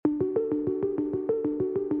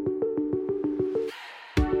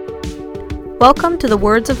Welcome to the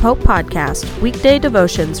Words of Hope podcast, weekday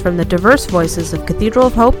devotions from the diverse voices of Cathedral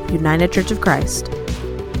of Hope, United Church of Christ.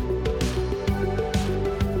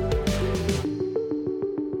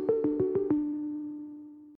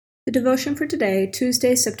 The devotion for today,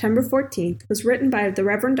 Tuesday, September 14th, was written by the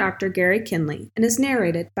Reverend Dr. Gary Kinley and is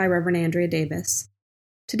narrated by Reverend Andrea Davis.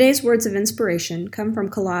 Today's words of inspiration come from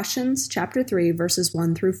Colossians chapter 3, verses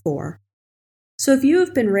 1 through 4. So if you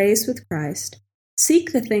have been raised with Christ,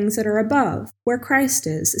 seek the things that are above, where Christ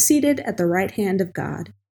is, seated at the right hand of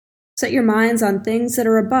God. Set your minds on things that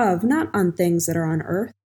are above, not on things that are on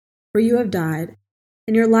earth, for you have died,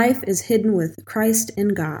 and your life is hidden with Christ in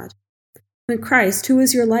God. When Christ, who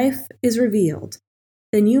is your life, is revealed,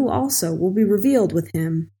 then you also will be revealed with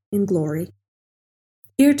him in glory.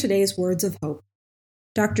 Hear today's words of hope.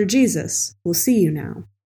 Dr. Jesus will see you now.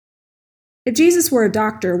 If Jesus were a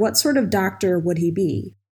doctor, what sort of doctor would he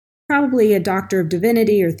be? Probably a doctor of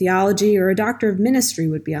divinity or theology, or a doctor of ministry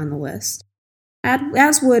would be on the list,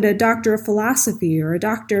 as would a doctor of philosophy or a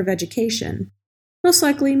doctor of education. Most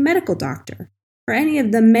likely medical doctor, or any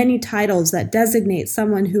of the many titles that designate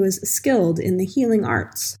someone who is skilled in the healing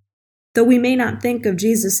arts. Though we may not think of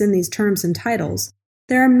Jesus in these terms and titles,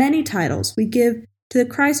 there are many titles we give to the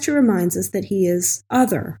Christ who reminds us that he is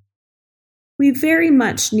other. We very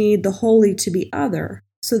much need the holy to be other,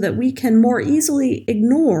 so that we can more easily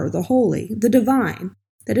ignore the holy, the divine,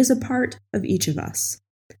 that is a part of each of us.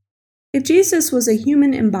 If Jesus was a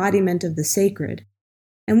human embodiment of the sacred,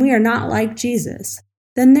 and we are not like Jesus,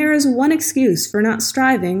 then there is one excuse for not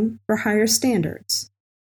striving for higher standards.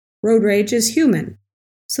 Road rage is human,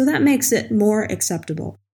 so that makes it more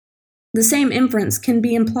acceptable. The same inference can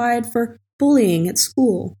be implied for bullying at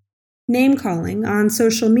school, name-calling on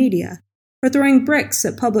social media, or throwing bricks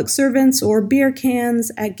at public servants or beer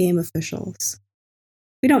cans at game officials.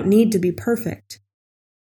 We don't need to be perfect.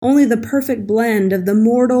 Only the perfect blend of the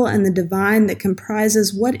mortal and the divine that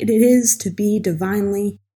comprises what it is to be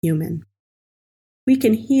divinely human. We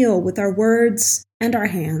can heal with our words and our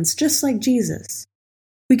hands, just like Jesus.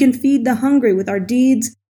 We can feed the hungry with our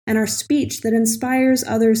deeds and our speech that inspires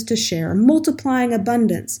others to share, multiplying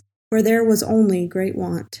abundance where there was only great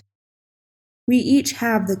want. We each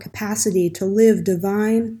have the capacity to live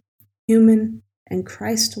divine, human, and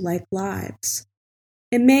Christ-like lives.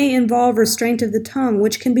 It may involve restraint of the tongue,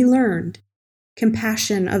 which can be learned,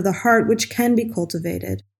 compassion of the heart, which can be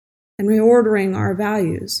cultivated, and reordering our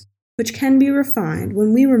values, which can be refined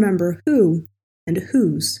when we remember who and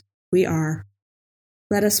whose we are.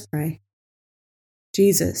 Let us pray.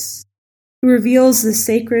 Jesus, who reveals the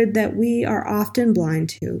sacred that we are often blind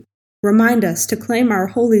to, remind us to claim our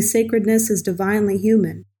holy sacredness as divinely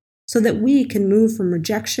human, so that we can move from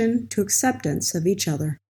rejection to acceptance of each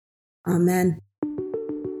other. Amen.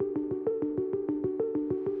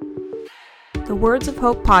 The Words of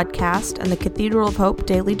Hope podcast and the Cathedral of Hope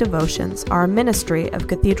daily devotions are a ministry of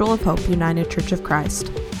Cathedral of Hope United Church of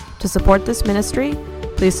Christ. To support this ministry,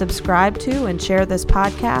 please subscribe to and share this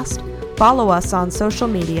podcast, follow us on social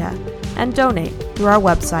media, and donate through our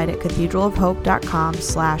website at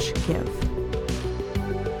cathedralofhope.com/give.